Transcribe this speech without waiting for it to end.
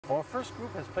Our first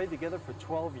group has played together for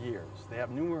 12 years. They have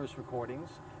numerous recordings.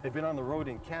 They've been on the road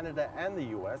in Canada and the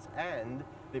US, and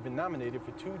they've been nominated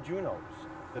for 2 Junos.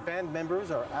 The band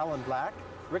members are Alan Black,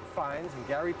 Rick Fiennes, and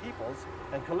Gary Peeples,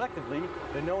 and collectively,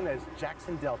 they're known as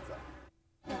Jackson Delta.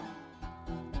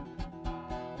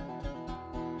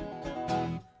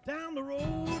 Down the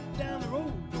road,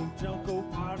 go Junction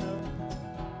partner.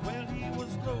 Well, he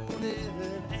was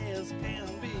loaded as can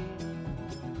be.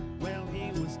 Well,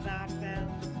 he was knocked down,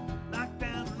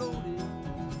 loaded,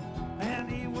 and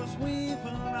he was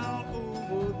weaving all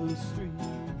over the street.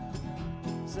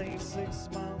 Say 6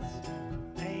 months,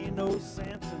 ain't no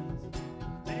sentence,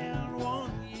 and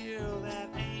 1 year, that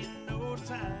ain't no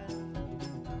time.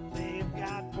 They've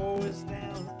got boys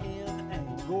down in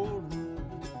Angola.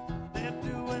 They're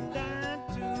doing 9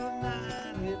 to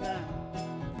 99.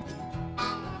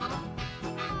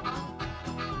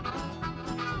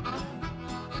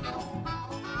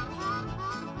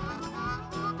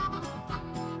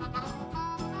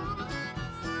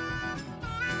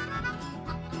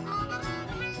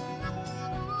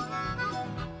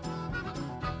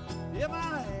 If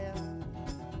I had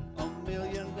 $1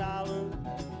 million,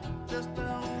 just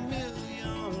 $1 million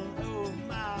of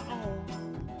my own,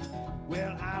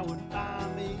 well, I would buy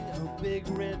me a big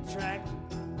red tractor,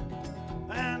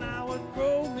 and I would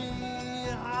grow me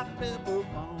a hot pepper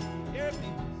bone. Here,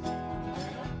 people.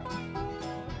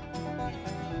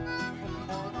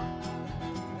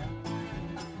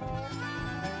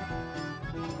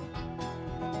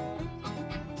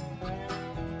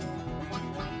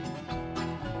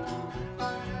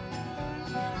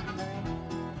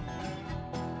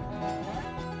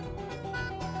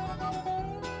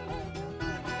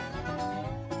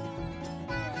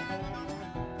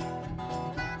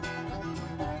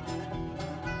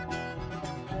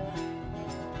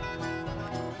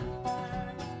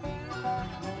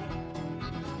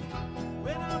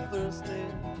 Thirsty,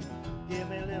 give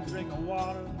me a little drink of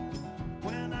water.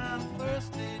 When I'm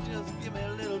thirsty, just give me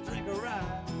a little drink of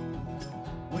rye.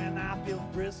 When I feel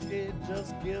frisky,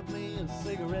 just give me a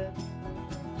cigarette,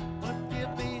 but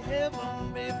give me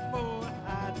heaven before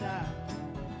I die.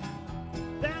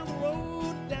 Down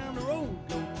the road,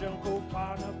 go Junction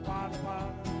partner,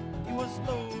 partner. He was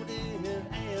loaded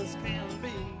as can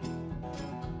be.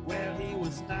 Well, he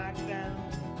was knocked down,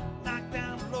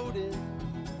 loaded,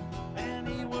 and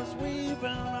he was weaving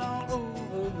all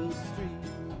over the street,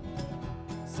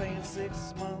 saying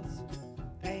 6 months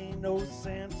ain't no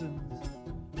sentence,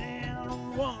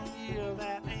 and 1 year,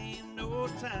 that ain't no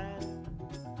time.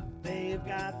 They've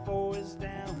got boys down